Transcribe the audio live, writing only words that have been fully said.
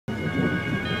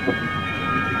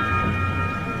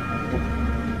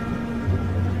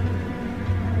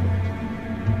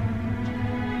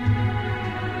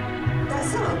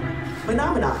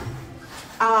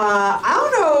I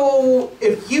don't know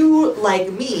if you,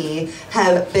 like me,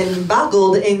 have been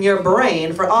boggled in your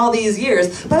brain for all these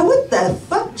years by what the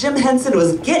fuck Jim Henson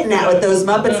was getting at with those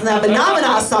Muppets and that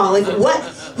Manamana song. Like, what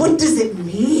does it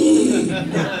mean?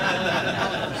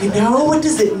 You know, what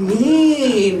does it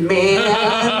mean, man?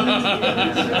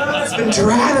 It's been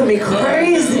driving me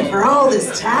crazy for all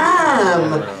this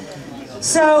time.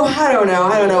 So, I don't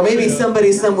know, maybe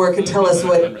somebody somewhere could tell us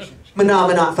what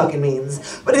Manamana fucking means.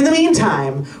 But in the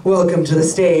meantime, welcome to the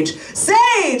stage,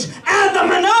 Sage and the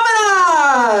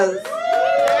Manamanas!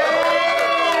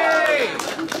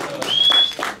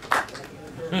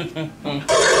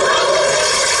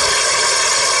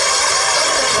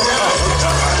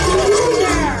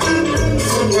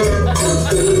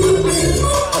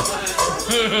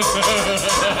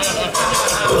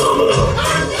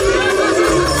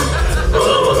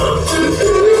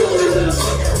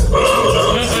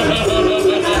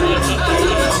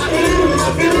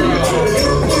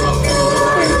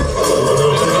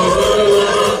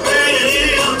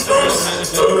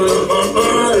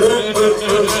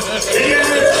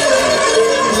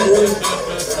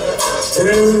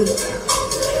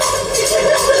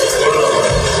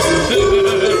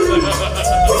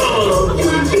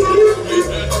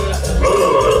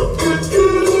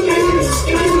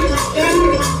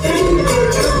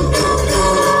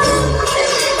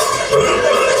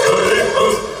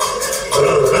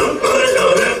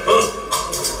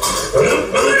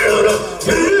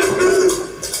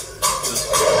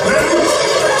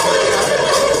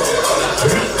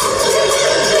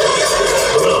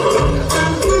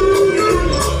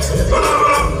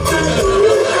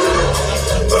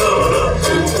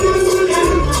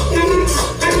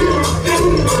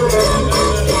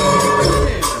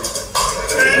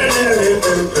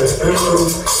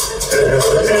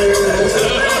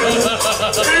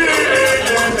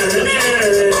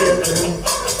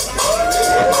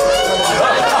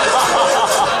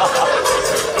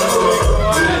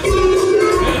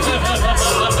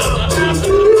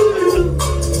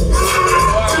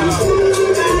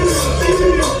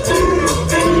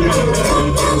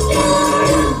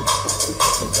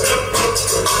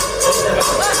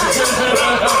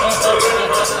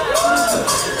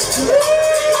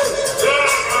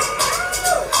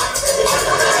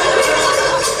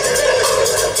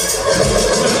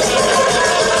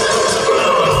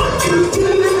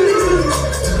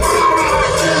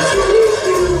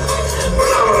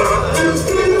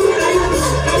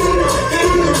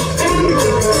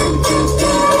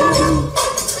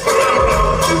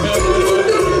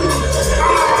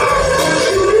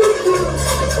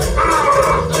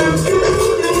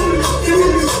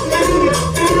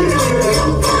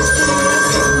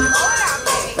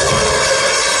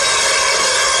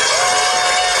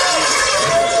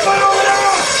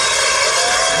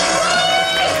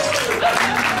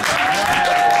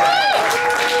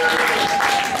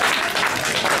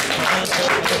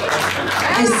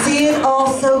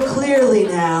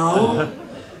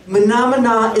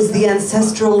 Manamana is the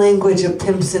ancestral language of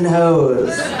pimps and hoes.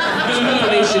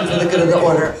 Information for the good of the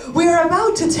order. We are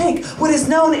about to take what is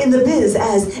known in the biz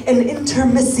as an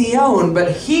intermission,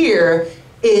 but here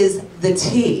is the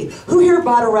tea. Who here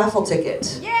bought a raffle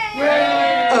ticket?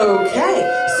 Yay!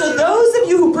 Okay, so those of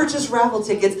you who purchased raffle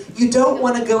tickets, you don't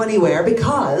want to go anywhere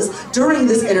because during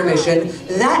this intermission,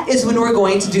 that is when we're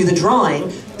going to do the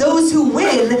drawing. Those who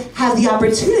win have the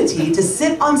opportunity to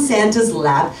sit on Santa's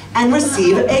lap and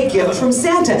receive a gift from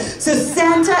Santa. So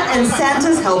Santa and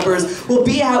Santa's helpers will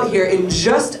be out here in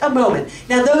just a moment.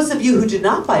 Now those of you who did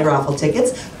not buy raffle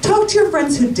tickets, talk to your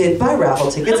friends who did buy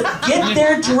raffle tickets, get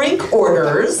their drink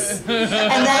orders,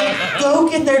 and then go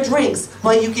get their drinks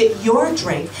while you get your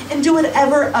drink and do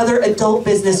whatever other adult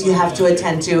business you have to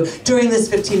attend to during this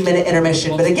 15-minute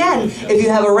intermission. But again, if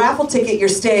you have a raffle ticket, you're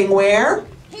staying where?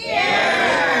 Here!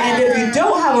 And if you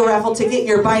don't have a raffle ticket,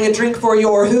 you're buying a drink for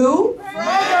your who?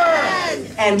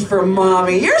 Friends! And for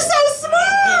mommy. You're so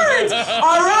smart!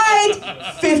 All right,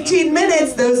 15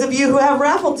 minutes. Those of you who have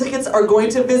raffle tickets are going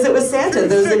to visit with Santa.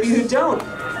 Those of you who don't.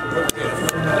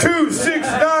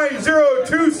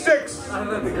 269026.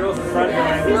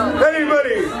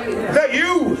 Anybody? Is that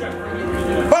you?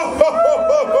 Ho, ho, ho,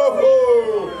 ho, ho, ho.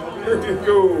 Here you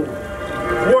go.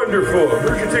 Wonderful.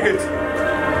 Here's your ticket.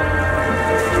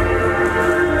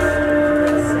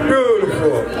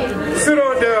 Beautiful. Sit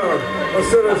on down. I'll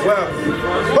sit on his lap.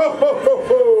 Ho, ho, ho,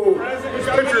 ho. It's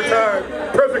picture time.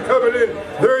 Present coming in.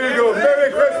 There you go.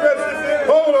 Merry Christmas.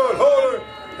 Hold on, hold on.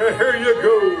 And here you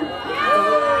go.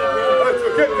 Let's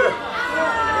get that.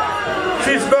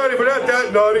 She's naughty, but not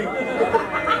that naughty.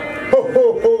 Ho, ho,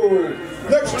 ho.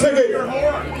 Next ticket.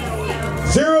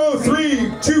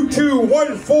 03.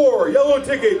 032214. Yellow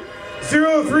ticket.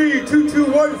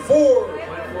 032214.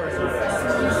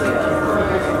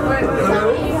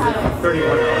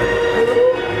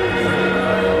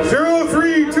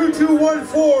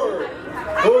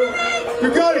 032214. You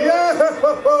got it, yeah!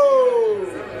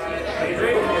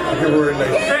 You're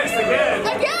nice.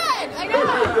 Again! I know!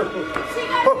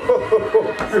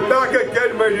 You're back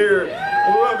again, my dear.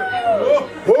 Love it.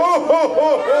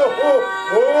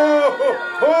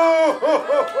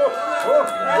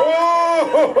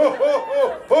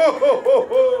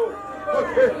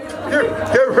 Okay.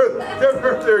 Give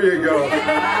her, there you go.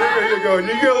 There you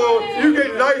go. You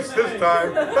get nice this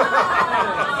time.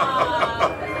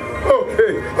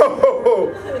 Okay.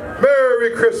 Merry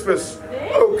Christmas.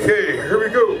 Okay, here we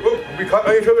go. Oh, we caught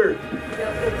each other.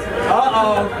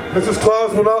 Uh-oh. Mrs.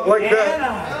 Claus will not like that.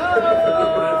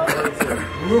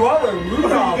 You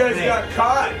guys got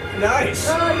caught. Nice.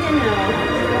 Oh,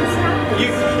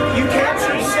 You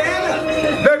captured Santa.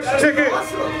 Next ticket.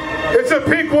 It's a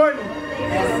pink one.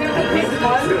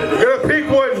 Got a pink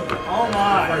one. Oh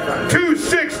my.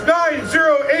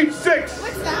 269086.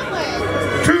 what's that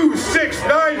one?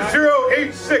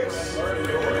 269086.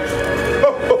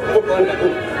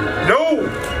 No.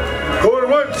 Going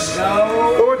once.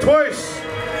 No. Going twice.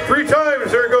 3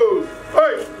 times. There it goes. All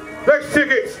right. Next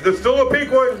tickets. There's still a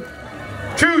pink one.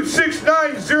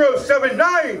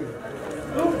 269079.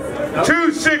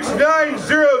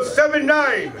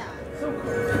 269079.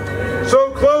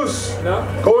 So close.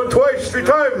 Going twice, 3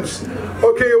 times.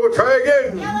 Okay, we'll try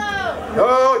again.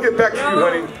 I'll get back to you,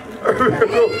 honey.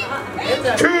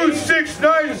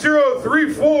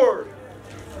 269034.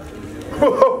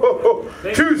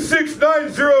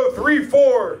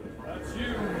 269034. That's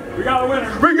you. We got a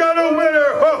winner. We got a winner.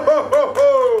 Ho, ho, ho,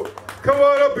 ho. Come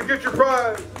on up and get your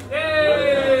prize.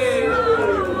 Yay!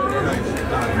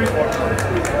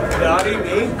 Naughty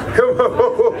me? Come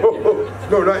on.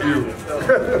 No, not you.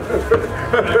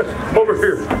 Over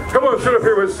here. Come on, sit up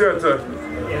here with Santa.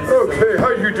 Okay, how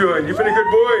you doing? You been a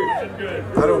good boy? Good.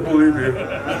 I don't believe you.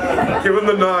 Give him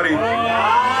the naughty.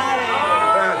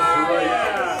 That's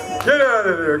right. Get out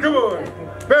of there. Come on.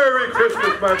 Merry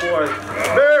Christmas, my boy.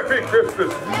 Merry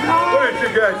Christmas. What did you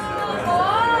get?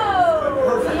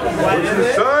 What's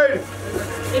inside?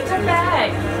 It's a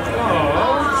bag. Oh,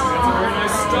 that's a very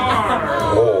nice star.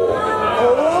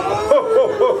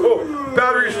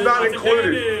 Batteries not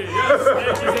included.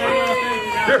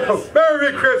 Yeah,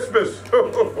 Merry Christmas.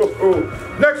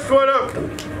 Next one up.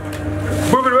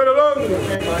 Moving right along.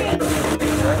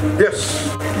 Yes.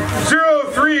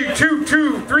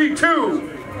 032232.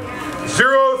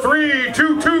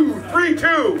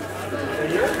 032232.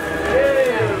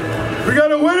 We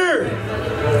got a winner.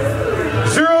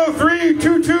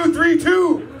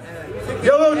 032232.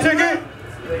 Yellow ticket.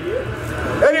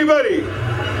 Anybody?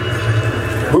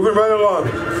 Moving right along.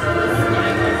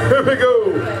 Here we go.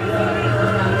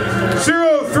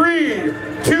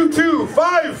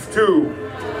 032252.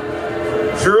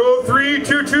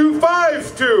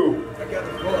 032252.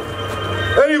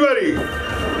 Anybody?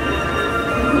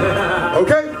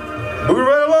 Okay. Moving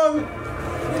right along.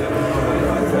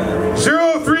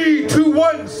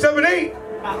 032178.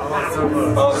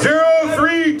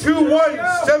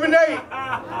 032178.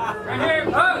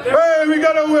 Hey, we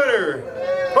got a winner.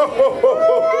 Ho, ho, ho, ho,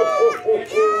 ho,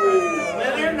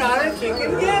 Winner, not a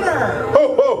chicken dinner. ho,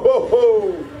 ho, ho, ho.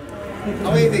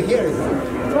 I'll leave it here.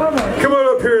 Come on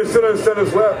up here and sit on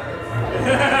Santa's lap.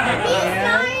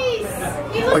 Nice.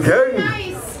 He looks Again?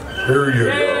 nice. Here you go.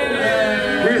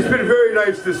 He's been very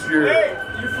nice this year. Hey,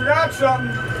 you forgot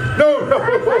something. No.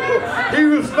 He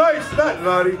was nice, not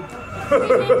naughty.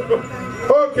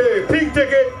 Okay, pink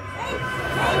ticket.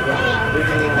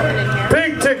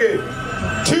 Pink ticket.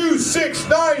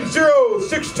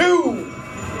 269062.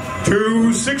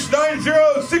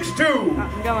 269062.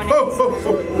 Going in.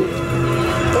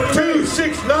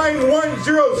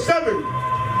 269107.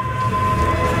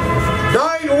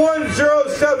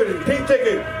 9107. Pink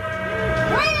ticket. Wait, I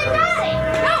got it.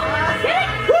 No, get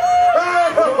it.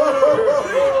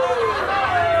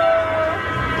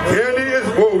 Candy is,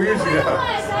 whoa, easy now.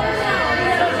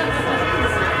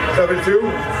 7-2? I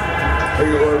think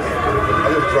it was. I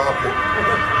just dropped it.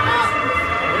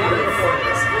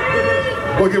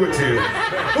 We'll give it to you.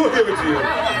 We'll give it to you.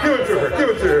 Give it to her. Give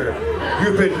it to her.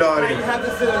 You've been naughty.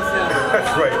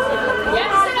 That's right.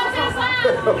 Yes, sit up there,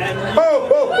 Oh,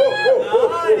 ho, ho, ho, ho, ho,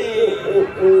 ho,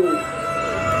 ho.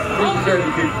 You can't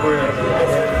keep playing.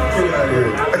 Get out of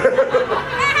here.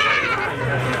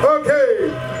 Okay,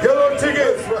 yellow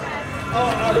tickets. 03.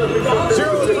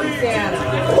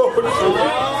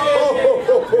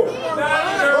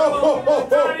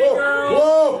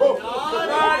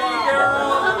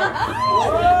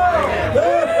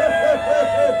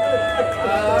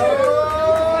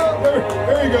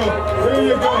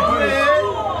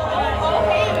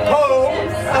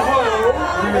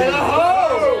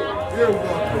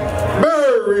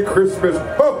 Christmas.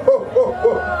 Ho, ho, ho,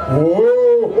 ho.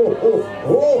 Whoa, ho, ho, ho,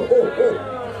 ho, ho.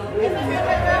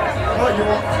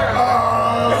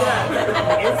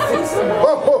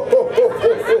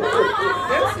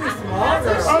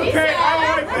 Okay, I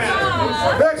like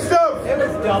that. Next up. It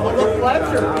was double the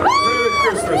pleasure. Merry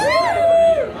Christmas.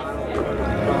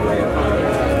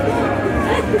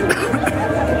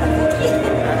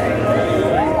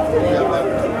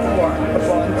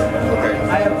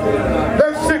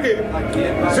 Next ticket.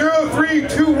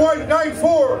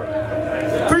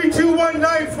 032194.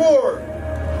 32194.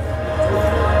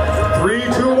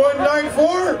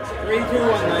 32194.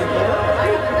 32194.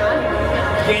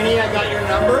 Jenny, I got your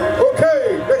number.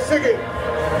 Okay, next ticket.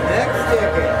 Next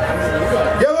ticket.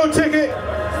 Yellow ticket.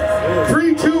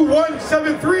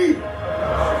 32173.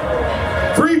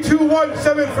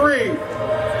 32173.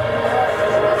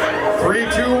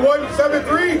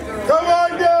 32173. Come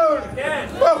on down.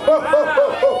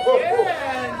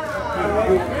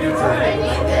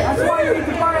 That's why you need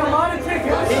to buy a lot of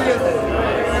tickets.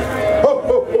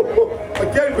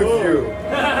 Again with you.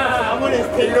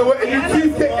 You know what? And you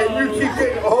keep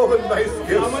getting all the nice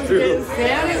gifts too.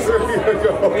 There you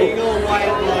go.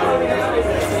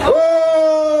 Oh!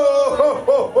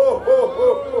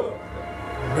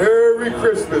 Merry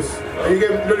Christmas. And you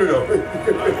gave no. You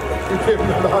gave him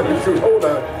the naughty shoot. Hold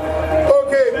on.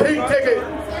 Okay, pink ticket.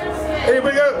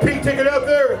 Anybody got a pink ticket out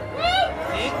there?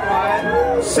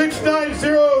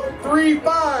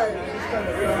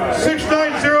 69035.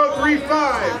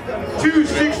 69035.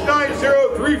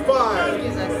 269035.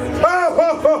 Oh, ho,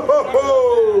 ho, ho, ho.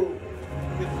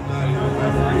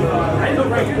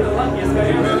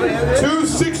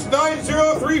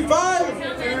 269035.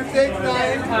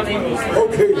 269.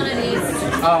 Okay.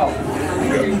 Oh.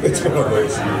 It's gonna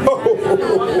race.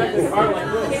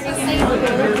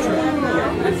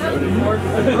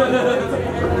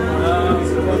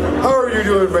 How are you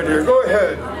doing, my dear? Go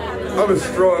ahead. I'm a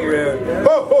strong man.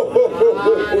 Ho, ho, ho, ho, ho,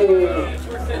 ho.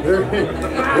 There you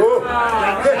go.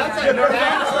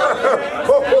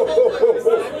 Ho, ho, ho, ho,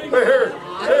 ho. Here.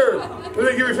 Let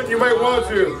me give you something you might want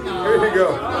to. Here you go.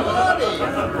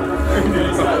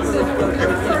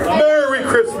 Merry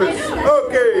Christmas.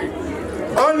 Okay.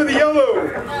 On to the yellow.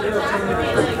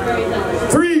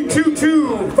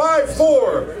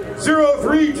 32254.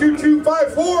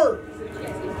 032254.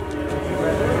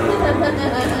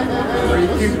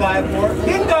 3254.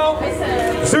 Bingo.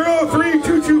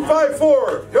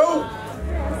 032254. Go.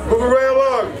 Moving right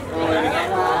along.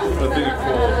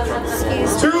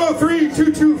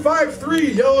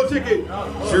 032253. Yellow ticket.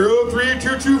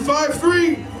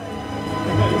 032253.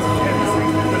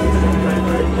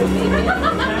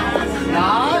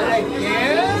 Not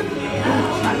again.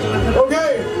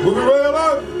 Okay, moving right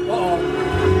along.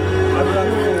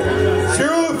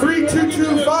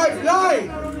 032259.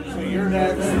 So you're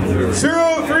next.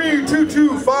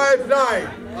 032259.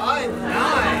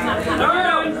 59.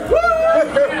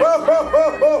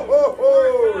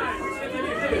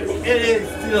 It is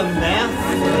the math.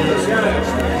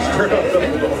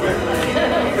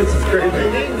 This is crazy.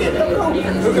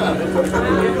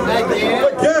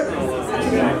 Again.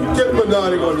 Get him a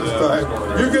naughty one this time.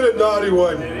 You get a naughty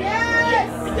one.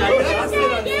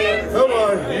 Come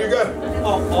on, you got.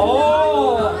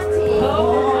 Whoa.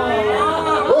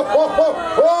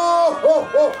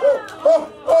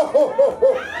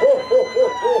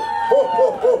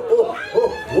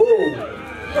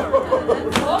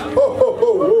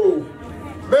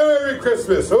 Merry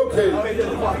Christmas. Okay.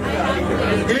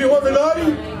 You want the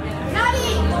naughty?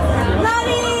 Naughty.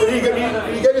 Did he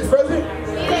get his present?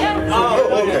 Yeah.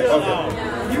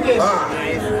 Okay.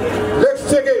 Next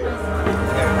ticket.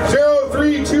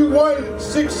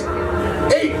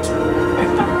 032168.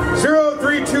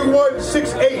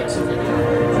 032168.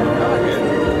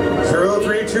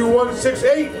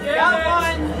 032168. Got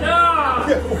one. No.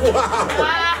 Wow.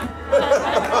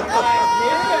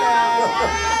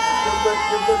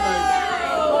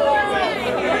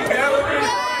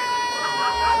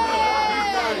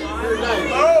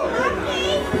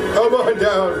 Come on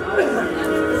down.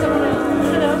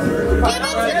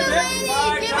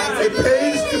 It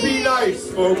pays to be nice,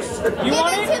 folks. You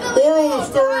want it? Moral of the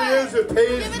story is it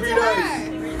pays to be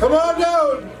nice. Come on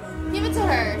down. Give it to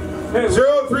her.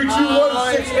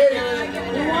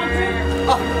 032168.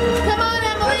 Come on,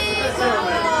 Emily.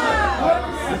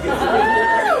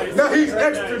 Now he's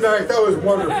extra nice. That was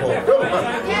wonderful. Come on.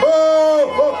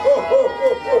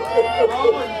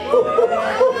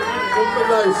 Give him a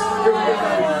nice.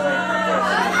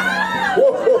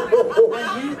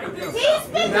 He's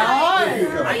been nice.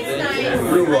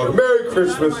 You're welcome. Merry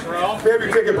Christmas. Can I have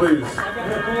your ticket, please?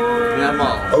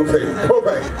 Okay, go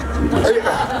back. Hey,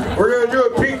 we're going to do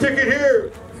a pink ticket here.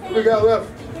 What we got left?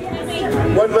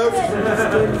 One left?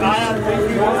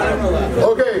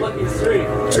 Okay.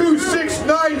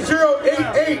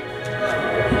 269088.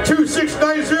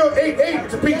 269088.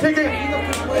 It's a pink ticket.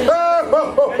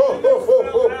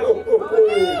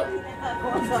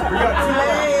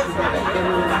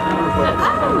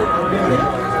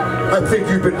 I think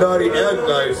you've been naughty and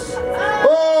nice.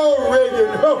 Oh, Reagan.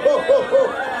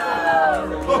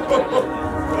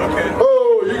 Okay.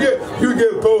 Oh, you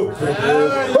get both.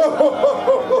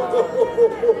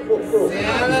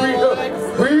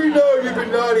 We know you've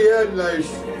been naughty and nice.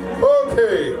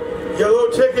 Okay, yellow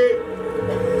ticket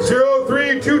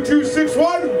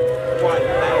 032261.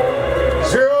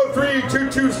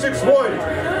 032261. You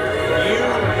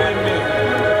and me.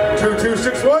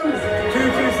 2261.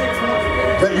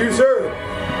 2261. Is that you, sir?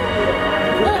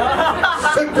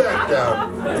 Sit back down.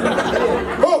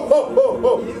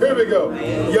 Oh, here we go.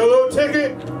 Yellow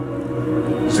ticket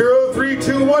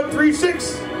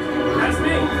 032136. That's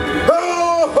me.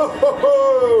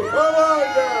 Oh, come on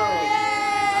down.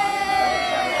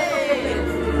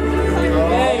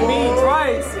 Hey, me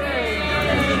twice.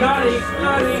 Naughty.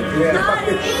 Yeah.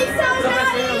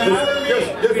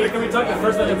 Can we talk the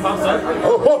first one that pops up?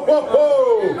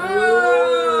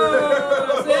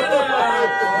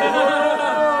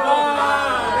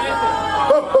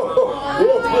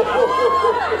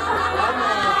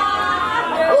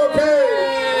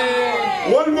 Okay,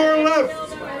 one more left.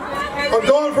 I'm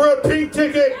going for a pink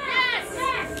ticket.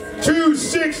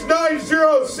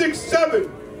 269067.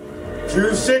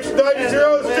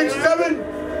 269067.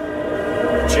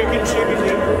 Chicken.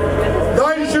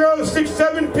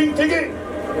 9067 pink ticket.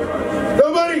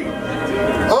 Nobody.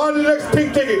 On to the next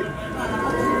pink ticket.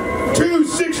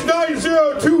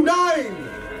 269029.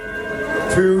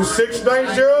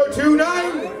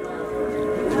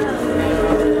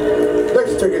 269029.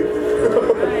 Next ticket.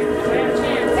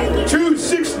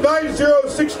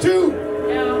 269062.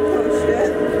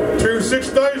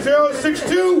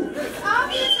 269062.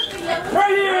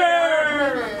 Right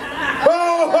here! Oh!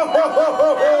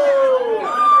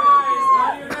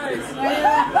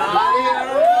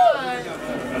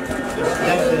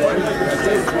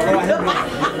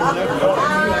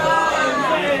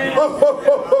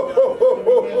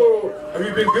 Have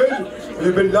you been good? Have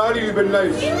you been naughty? You've been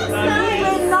nice.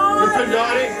 You've been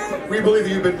naughty? We believe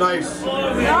you've been nice.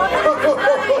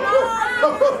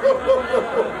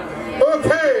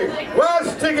 Okay,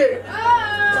 last ticket.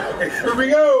 Here we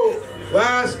go.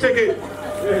 Last ticket.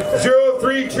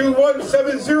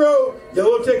 032170.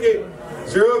 Yellow ticket.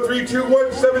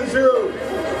 032170.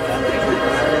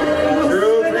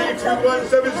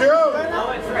 032170.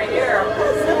 Oh, it's right here.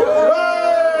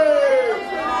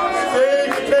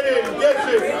 Stage 10, gets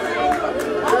it.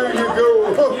 There you go.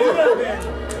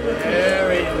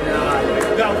 Very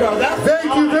nice.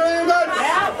 Thank you very much.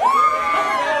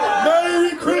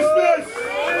 Merry Christmas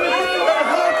and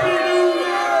Happy New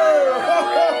Year.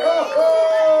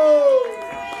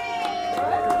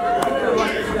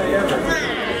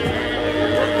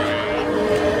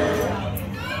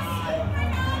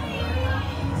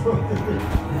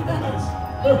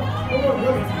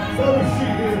 Have a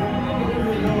seat here. Here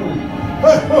we go.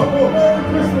 Merry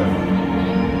Christmas.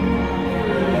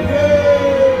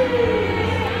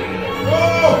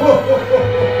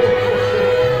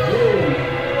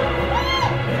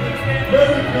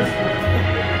 Merry Christmas.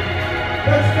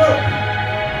 Next up,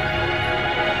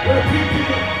 we're pink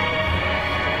ticket.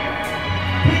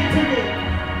 Pink ticket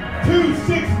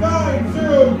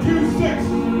 269026.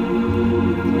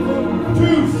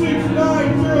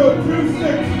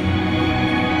 269026.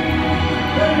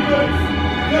 Everybody, is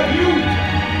that you?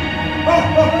 Ho, ho,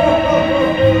 ho, ho,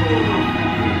 ho,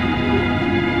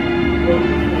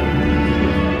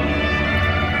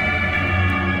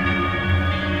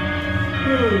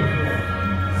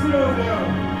 Sit on down.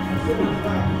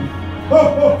 Ho,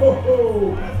 ho, ho, ho.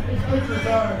 It's picture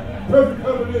time. Present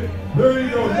coming in. There you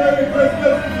go. Merry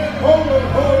Christmas. Hold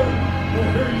on. And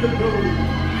here you go.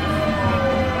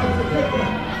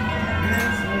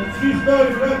 She's not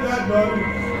even at that, buddy.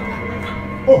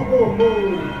 Ho, ho, ho.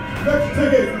 Next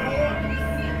ticket.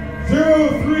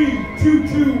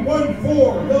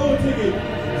 032214. Yellow ticket.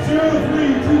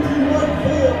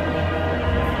 032214.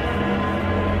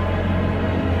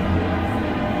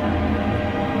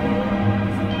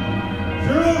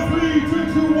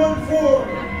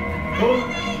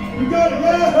 032214. You got it,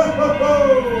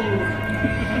 yeah!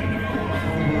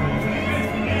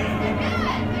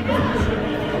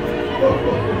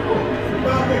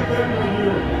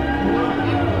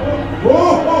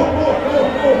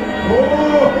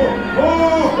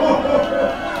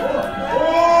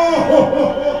 Oh!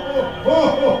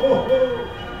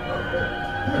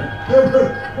 There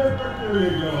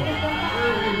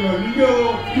you go.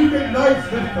 You get nice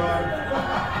this time.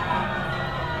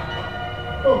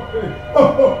 Okay.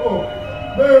 Oh,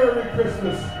 Merry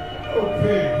Christmas.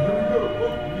 Okay, here we go.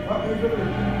 Oh, how many of it?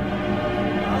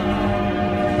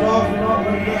 Stop not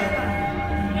like that.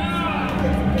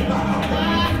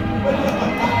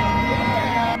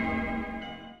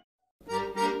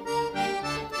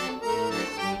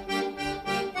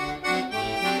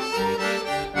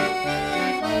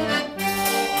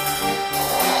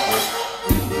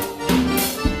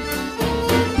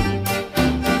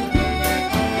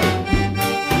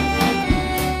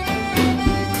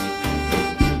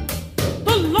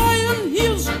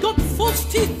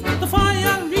 The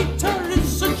fire eater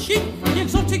is a cheat, the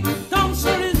exotic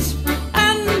dancer is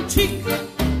antique.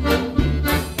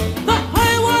 The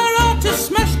highwire artist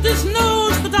smashed his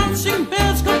nose, the dancing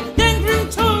bear's got gangrene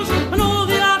toes, and all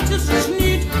the artists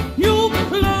need new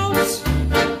clothes.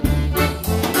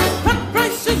 Cut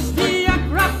price is the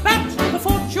acrobat, the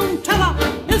fortune teller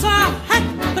is a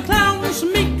hack, the clown's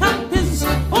makeup is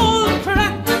all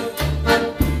cracked.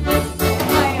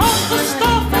 Half the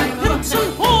staff are pimps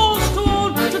and whores too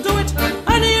old to do it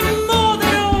anymore.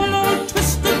 They're all old,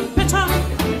 twisted, bitter,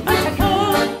 and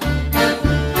poor.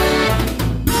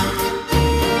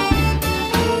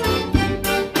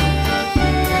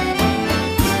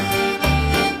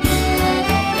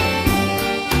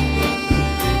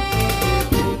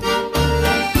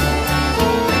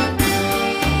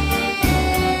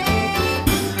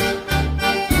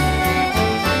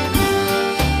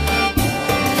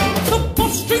 The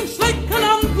boss drinks like an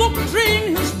unblocked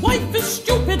drain. His wife is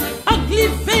stupid, ugly,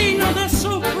 vain. Oh, they're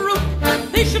so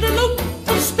broke, they should elope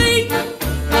from Spain.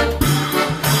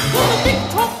 Well, the big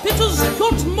top hitter's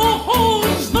got more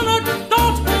holes than a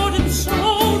dartboard, it's so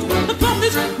old. The cloth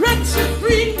is rancid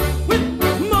green with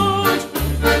mold.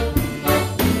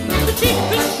 The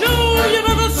cheapest show you've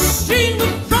ever seen,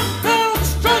 with drunk girls,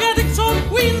 drug addicts on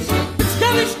queens. It's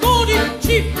garish, gaudy,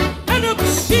 cheap, and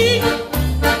obscene.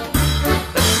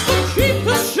 It's the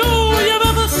cheapest show you've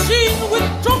ever seen, with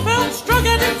dropouts, drug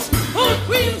addicts, old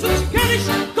queens. It's garish,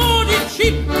 gaudy,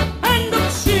 cheap, and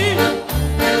obscene.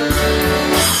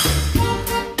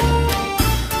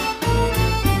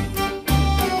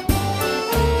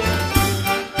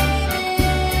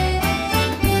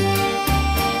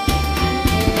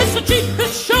 It's the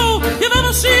cheapest show you've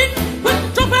ever seen.